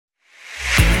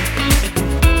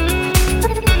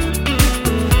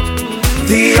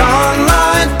The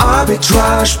Online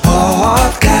Arbitrage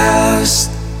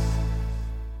Podcast.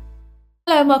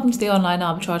 Hello and welcome to the Online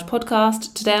Arbitrage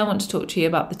Podcast. Today I want to talk to you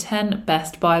about the 10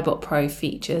 best BuyBotPro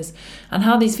features and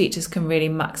how these features can really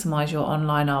maximise your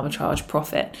online arbitrage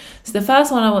profit. So the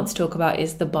first one I want to talk about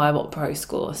is the BuyBotPro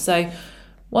score. So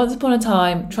once upon a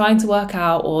time, trying to work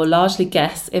out or largely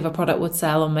guess if a product would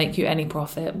sell or make you any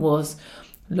profit was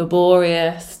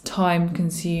laborious,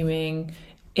 time-consuming,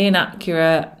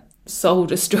 inaccurate,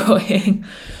 soul-destroying.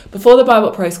 Before the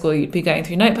BuyBotPro score, you'd be going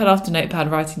through notepad after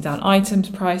notepad, writing down items,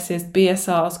 prices,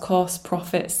 BSRs, costs,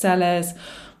 profits, sellers,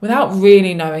 without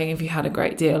really knowing if you had a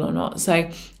great deal or not. So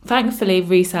thankfully,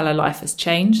 reseller life has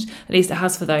changed. At least it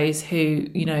has for those who,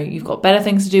 you've got better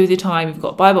things to do with your time. You've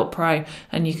got BuyBotPro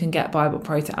and you can get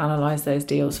BuyBotPro to analyse those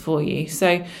deals for you.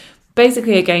 So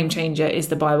basically a game changer is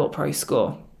the BuyBotPro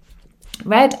score.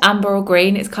 Red, amber or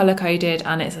green, it's colour coded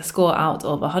and it's a score out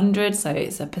of 100, so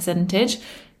it's a percentage.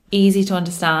 Easy to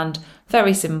understand,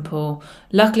 very simple.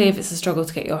 Luckily, if it's a struggle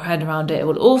to get your head around it, it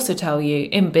will also tell you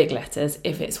in big letters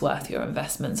if it's worth your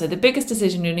investment. So the biggest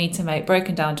decision you need to make,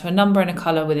 broken down to a number and a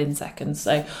colour within seconds.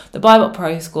 So the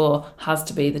BuyBotPro score has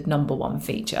to be the number one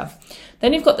feature.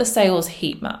 Then you've got the sales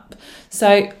heat map.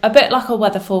 So a bit like a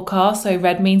weather forecast. So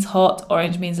red means hot,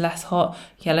 orange means less hot,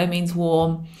 yellow means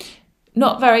warm.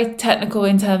 Not very technical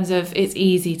in terms of it's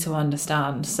easy to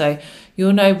understand. So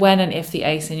you'll know when and if the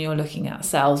ASIN you're looking at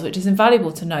sells, which is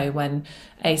invaluable to know when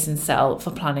ASINs sell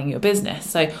for planning your business.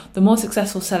 So the more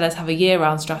successful sellers have a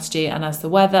year-round strategy, and as the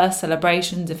weather,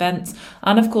 celebrations, events,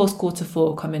 and of course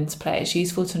Q4 come into play, it's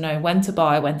useful to know when to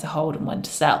buy, when to hold, and when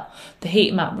to sell. The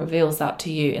heat map reveals that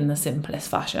to you in the simplest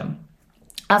fashion.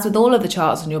 As with all of the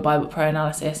charts on your BuyBotPro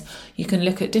analysis, you can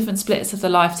look at different splits of the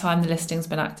lifetime the listing's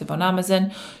been active on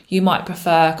Amazon. You might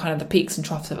prefer kind of the peaks and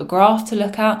troughs of a graph to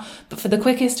look at, but for the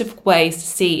quickest of ways to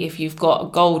see if you've got a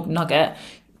gold nugget,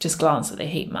 just glance at the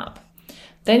heat map.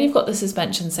 Then you've got the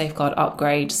suspension safeguard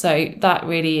upgrade. So that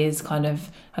really is kind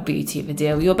of a beauty of a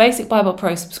deal. Your basic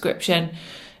BuyBotPro subscription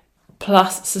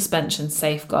plus suspension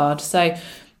safeguard. So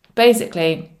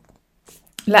basically,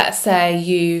 let's say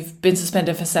you've been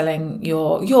suspended for selling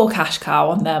your cash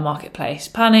cow on their marketplace.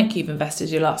 Panic, you've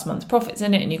invested your last month's profits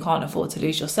in it and you can't afford to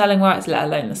lose your selling rights, let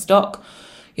alone the stock.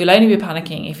 You'll only be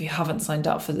panicking if you haven't signed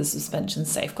up for the suspension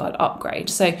safeguard upgrade.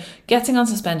 So getting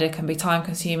unsuspended can be time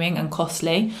consuming and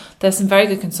costly. There's some very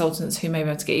good consultants who may be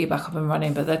able to get you back up and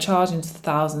running, but they're charging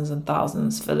thousands and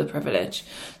thousands for the privilege.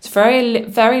 It's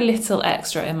very little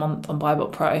extra a month on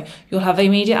BuyBotPro. You'll have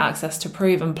immediate access to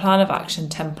proven plan of action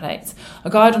templates, a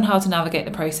guide on how to navigate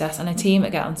the process, and a team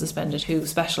at Get Unsuspended who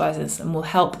specialises and will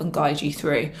help and guide you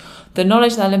through. The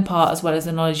knowledge they'll impart, as well as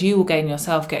the knowledge you will gain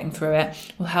yourself getting through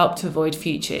it, will help to avoid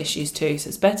future issues too. So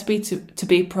it's better to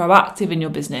be proactive in your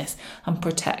business and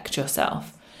protect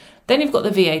yourself. Then you've got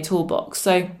the VA toolbox.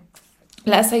 So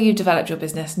let's say you've developed your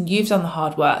business and you've done the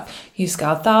hard work. You've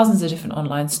scoured thousands of different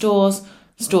online stores,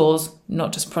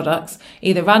 not just products,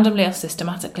 either randomly or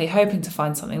systematically, hoping to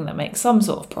find something that makes some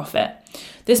sort of profit.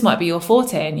 This might be your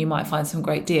forte and you might find some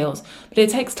great deals, but it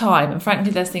takes time, and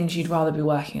frankly there's things you'd rather be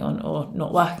working on or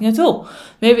not working at all.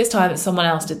 Maybe it's time that someone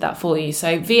else did that for you.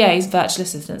 So VAs, virtual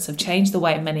assistants, have changed the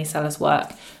way many sellers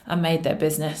work and made their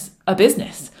business a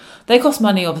business. They cost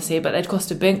money obviously, but they'd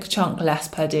cost a big chunk less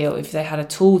per deal if they had a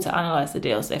tool to analyse the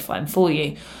deals they find for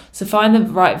you. So find the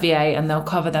right VA and they'll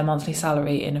cover their monthly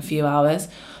salary in a few hours.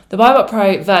 The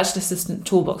BuyBotPro Virtual Assistant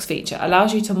Toolbox feature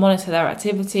allows you to monitor their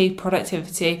activity,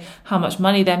 productivity, how much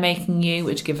money they're making you,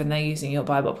 which given they're using your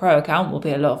BuyBotPro account will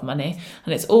be a lot of money,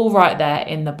 and it's all right there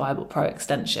in the BuyBotPro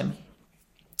extension.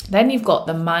 Then you've got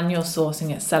the manual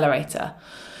sourcing accelerator.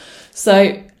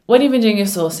 So when you've been doing your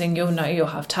sourcing, you'll know you'll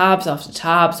have tabs after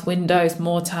tabs, windows,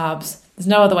 more tabs. There's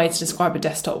no other way to describe a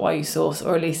desktop while you source,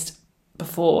 or at least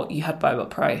before you had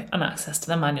BuyBotPro and access to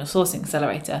the manual sourcing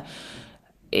accelerator.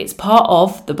 It's part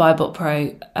of the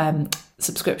BuyBotPro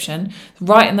subscription,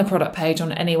 right in the product page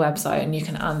on any website, and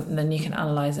then you can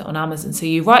analyze it on Amazon. So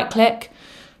you right click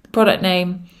the product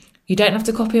name, you don't have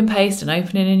to copy and paste and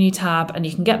open in a new tab, and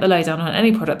you can get the lowdown on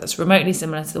any product that's remotely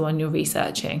similar to the one you're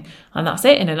researching. And that's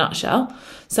it in a nutshell.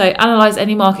 So analyze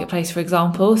any marketplace, for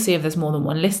example, see if there's more than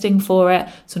one listing for it.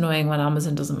 It's annoying when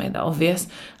Amazon doesn't make that obvious.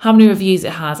 How many reviews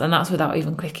it has, and that's without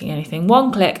even clicking anything.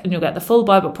 One click and you'll get the full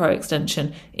BuyBotPro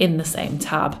extension in the same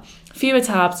tab. Fewer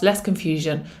tabs, less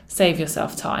confusion, save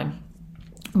yourself time.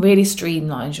 Really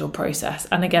streamlines your process,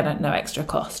 and again at no extra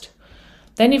cost.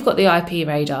 Then you've got the IP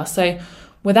radar. So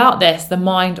without this, the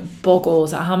mind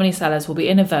boggles at how many sellers will be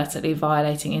inadvertently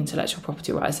violating intellectual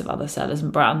property rights of other sellers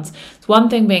and brands. It's one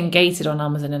thing being gated on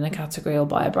Amazon in a category or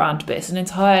by a brand, but it's an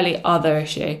entirely other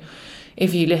issue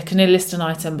if you can list an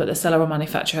item but the seller or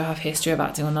manufacturer have history of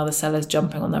acting on other sellers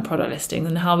jumping on their product listing,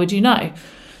 then how would you know?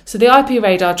 So the IP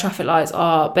radar traffic lights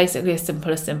are basically as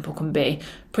simple can be,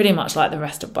 pretty much like the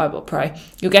rest of BuyBotPro.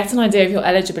 You'll get an idea of your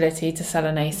eligibility to sell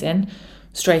an ASIN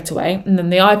straight away, and then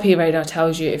the IP radar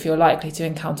tells you if you're likely to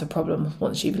encounter problems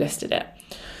once you've listed it.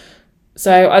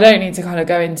 So I don't need to kind of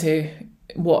go into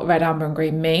what red, amber and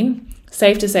green mean.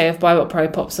 Safe to say if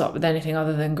BuyBotPro pops up with anything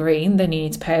other than green, then you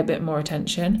need to pay a bit more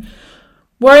attention.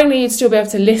 Worryingly, you'd still be able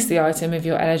to list the item if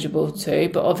you're eligible to,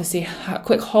 but obviously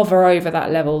quick hover over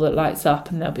that level that lights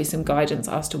up and there'll be some guidance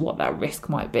as to what that risk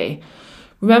might be.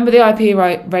 Remember, the IP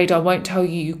radar won't tell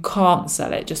you can't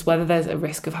sell it, just whether there's a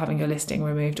risk of having your listing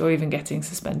removed or even getting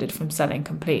suspended from selling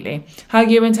completely. How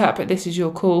you interpret this is your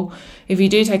call. If you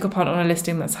do take a punt on a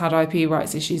listing that's had IP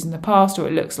rights issues in the past, or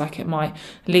it looks like it might,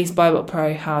 at least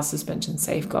BuyBotPro has Suspension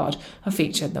Safeguard, a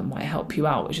feature that might help you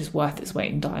out, which is worth its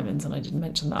weight in diamonds, and I did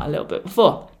mention that a little bit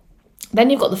before.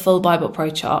 Then you've got the full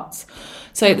BuyBotPro charts.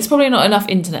 So there's probably not enough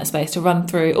internet space to run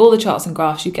through all the charts and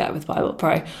graphs you get with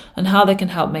BuyBotPro and how they can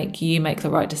help make you make the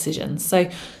right decisions. So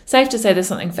safe to say there's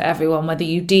something for everyone, whether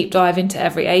you deep dive into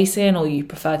every ASIN or you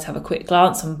prefer to have a quick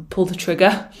glance and pull the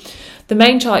trigger. The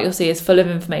main chart you'll see is full of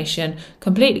information,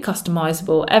 completely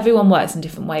customizable. Everyone works in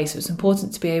different ways, so it's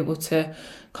important to be able to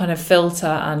kind of filter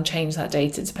and change that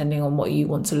data depending on what you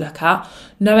want to look at.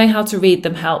 Knowing how to read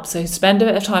them helps, so spend a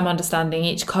bit of time understanding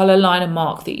each colour, line and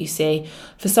mark that you see.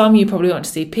 For some you probably want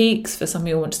to see peaks, for some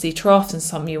you want to see troughs, and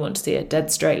some you want to see a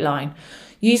dead straight line.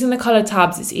 Using the colour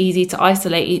tabs, it's easy to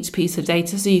isolate each piece of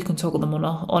data so you can toggle them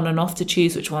on and off to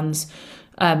choose which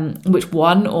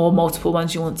one or multiple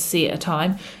ones you want to see at a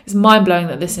time. It's mind-blowing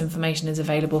that this information is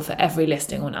available for every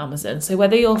listing on Amazon. So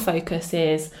whether your focus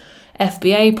is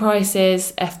FBA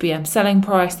prices, FBM selling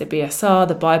price, the BSR,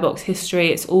 the buy box history,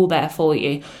 it's all there for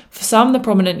you. For some, the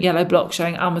prominent yellow block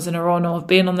showing Amazon are on or have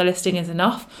been on the listing is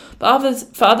enough, but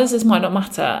for others this might not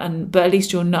matter, but at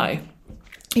least you'll know.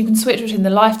 You can switch between the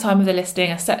lifetime of the listing,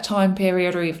 a set time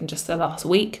period, or even just the last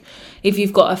week. If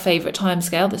you've got a favourite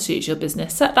timescale that suits your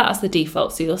business, set that as the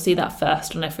default so you'll see that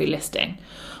first on every listing.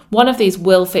 One of these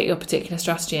will fit your particular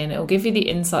strategy and it will give you the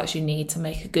insights you need to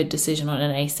make a good decision on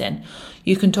an ASIN.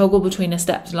 You can toggle between a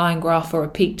stepped line graph or a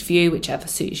peaked view, whichever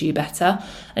suits you better.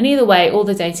 And either way, all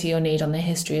the data you'll need on the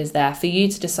history is there for you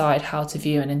to decide how to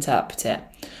view and interpret it.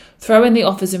 Throw in the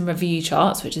offers and review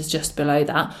charts, which is just below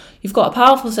that. You've got a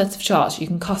powerful set of charts you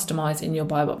can customise in your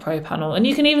BuyBotPro panel, and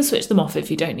you can even switch them off if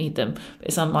you don't need them, but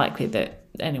it's unlikely that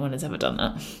anyone has ever done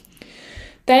that.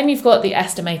 Then you've got the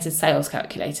estimated sales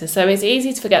calculator. So it's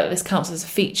easy to forget that this counts as a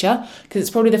feature because it's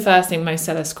probably the first thing most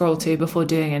sellers scroll to before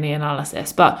doing any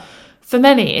analysis. But for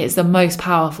many, it's the most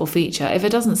powerful feature. If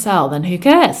it doesn't sell, then who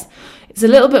cares? It's a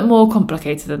little bit more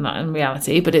complicated than that in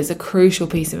reality, but it's a crucial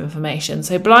piece of information.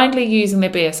 So blindly using the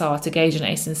BSR to gauge an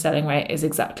ASIN selling rate is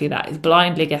exactly that. It's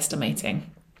blindly guesstimating.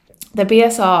 The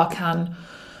BSR can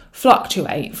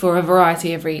fluctuate for a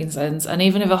variety of reasons, and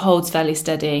even if it holds fairly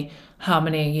steady, how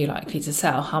many are you likely to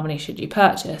sell? How many should you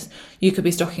purchase? You could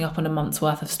be stocking up on a month's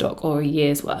worth of stock or a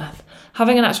year's worth.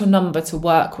 Having an actual number to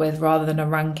work with rather than a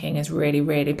ranking is really,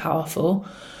 really powerful.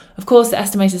 Of course, the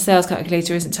estimated sales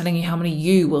calculator isn't telling you how many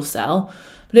you will sell,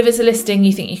 but if it's a listing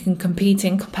you think you can compete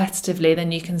in competitively,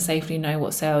 then you can safely know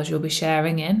what sales you'll be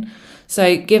sharing in.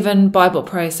 So given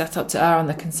BuyBotPro is set up to err on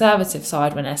the conservative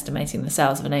side when estimating the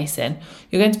sales of an ASIN,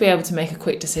 you're going to be able to make a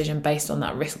quick decision based on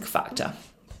that risk factor.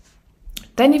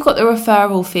 Then you've got the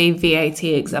referral fee VAT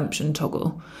exemption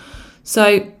toggle.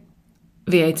 So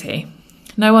VAT.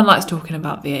 No one likes talking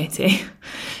about VAT.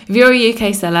 If you're a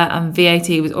UK seller and VAT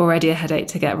was already a headache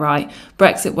to get right,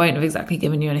 Brexit won't have exactly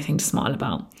given you anything to smile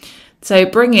about. So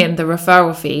bring in the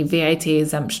referral fee VAT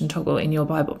exemption toggle in your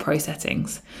BuyBotPro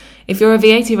settings. If you're a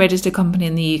VAT registered company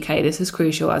in the UK, this is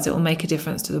crucial as it will make a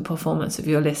difference to the performance of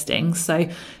your listings. So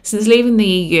since leaving the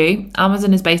EU,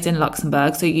 Amazon is based in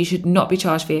Luxembourg, so you should not be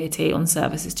charged VAT on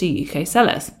services to UK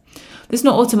sellers. This is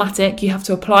not automatic. You have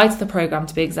to apply to the programme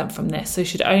to be exempt from this, so you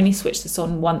should only switch this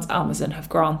on once Amazon have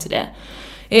granted it.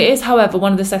 It is, however,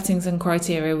 one of the settings and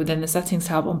criteria within the settings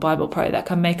tab on BuyBotPro that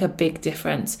can make a big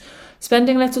difference.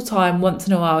 Spending a little time once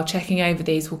in a while checking over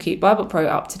these will keep BuyBotPro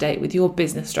up to date with your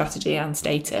business strategy and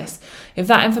status. If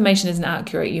that information isn't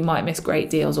accurate, you might miss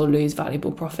great deals or lose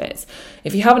valuable profits.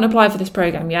 If you haven't applied for this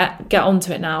programme yet, get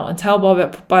onto it now and tell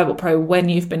BuyBotPro when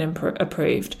you've been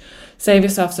approved. Save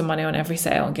yourself some money on every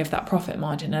sale and give that profit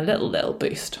margin a little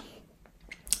boost.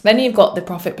 Then you've got the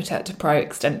Profit Protector Pro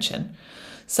extension.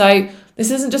 So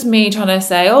this isn't just me trying to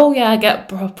say, oh yeah, get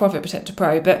Profit Protector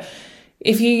Pro, but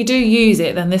if you do use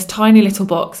it, then this tiny little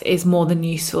box is more than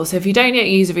useful. So if you don't yet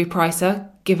use a repricer,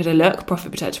 give it a look,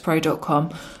 profitprotectorpro.com.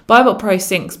 BuyBotPro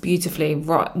syncs beautifully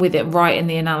right in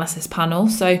the analysis panel.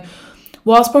 So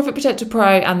whilst Profit Protector Pro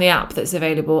and the app that's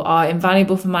available are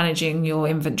invaluable for managing your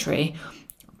inventory,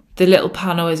 the little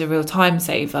panel is a real time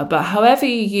saver. But however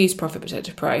you use Profit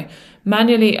Protector Pro,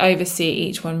 manually oversee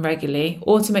each one regularly,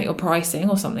 automate your pricing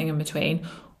or something in between,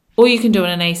 or you can do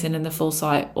an ASIN in the full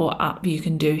site or app you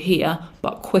can do here,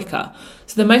 but quicker.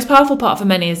 So the most powerful part for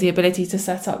many is the ability to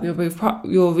set up your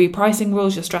repricing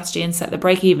rules, your strategy, and set the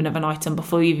break even of an item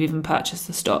before you've even purchased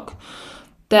the stock.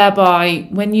 Thereby,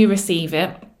 when you receive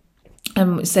it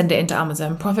and send it into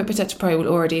Amazon, Profit Protector Pro will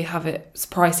already have its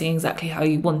pricing exactly how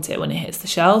you want it when it hits the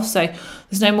shelf. So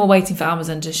there's no more waiting for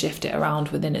Amazon to shift it around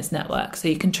within its network. So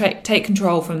you can take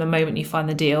control from the moment you find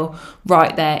the deal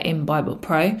right there in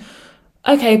BuyBotPro.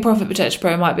 Okay, Profit Protector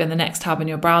Pro might be on the next tab in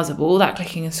your browser, but all that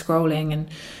clicking and scrolling, and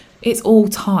it's all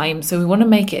time. So we want to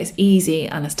make it as easy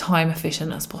and as time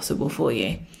efficient as possible for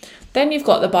you. Then you've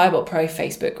got the BuyBotPro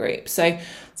Facebook group. So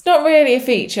it's not really a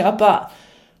feature, but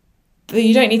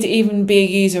you don't need to even be a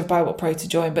user of BuyBotPro to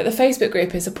join. But the Facebook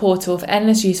group is a portal of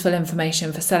endless useful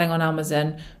information for selling on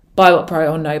Amazon,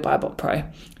 BuyBotPro or no BuyBotPro.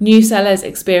 New sellers,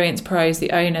 experienced pros,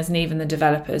 the owners, and even the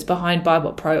developers behind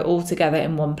BuyBotPro all together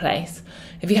in one place.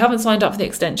 If you haven't signed up for the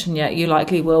extension yet, you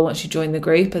likely will once you join the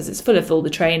group, as it's full of all the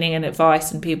training and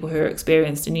advice and people who are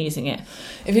experienced in using it.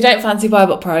 If you don't fancy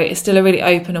BuyBotPro, it's still a really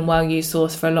open and well-used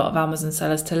source for a lot of Amazon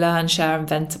sellers to learn, share and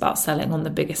vent about selling on the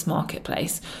biggest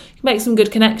marketplace. You can make some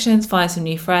good connections, find some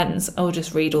new friends, or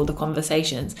just read all the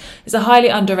conversations. It's a highly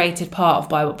underrated part of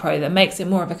BuyBotPro that makes it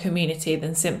more of a community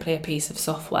than simply a piece of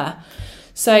software.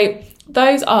 So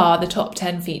those are the top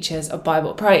 10 features of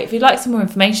BuyBotPro. If you'd like some more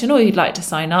information or you'd like to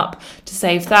sign up to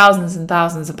save thousands and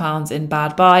thousands of pounds in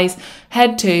bad buys,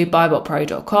 head to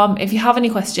BuyBotPro.com. If you have any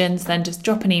questions, then just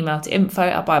drop an email to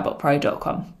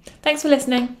info@BuyBotPro.com. Thanks for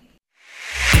listening.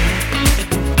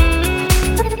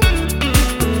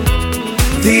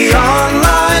 The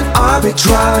Online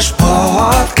Arbitrage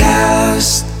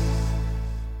Podcast.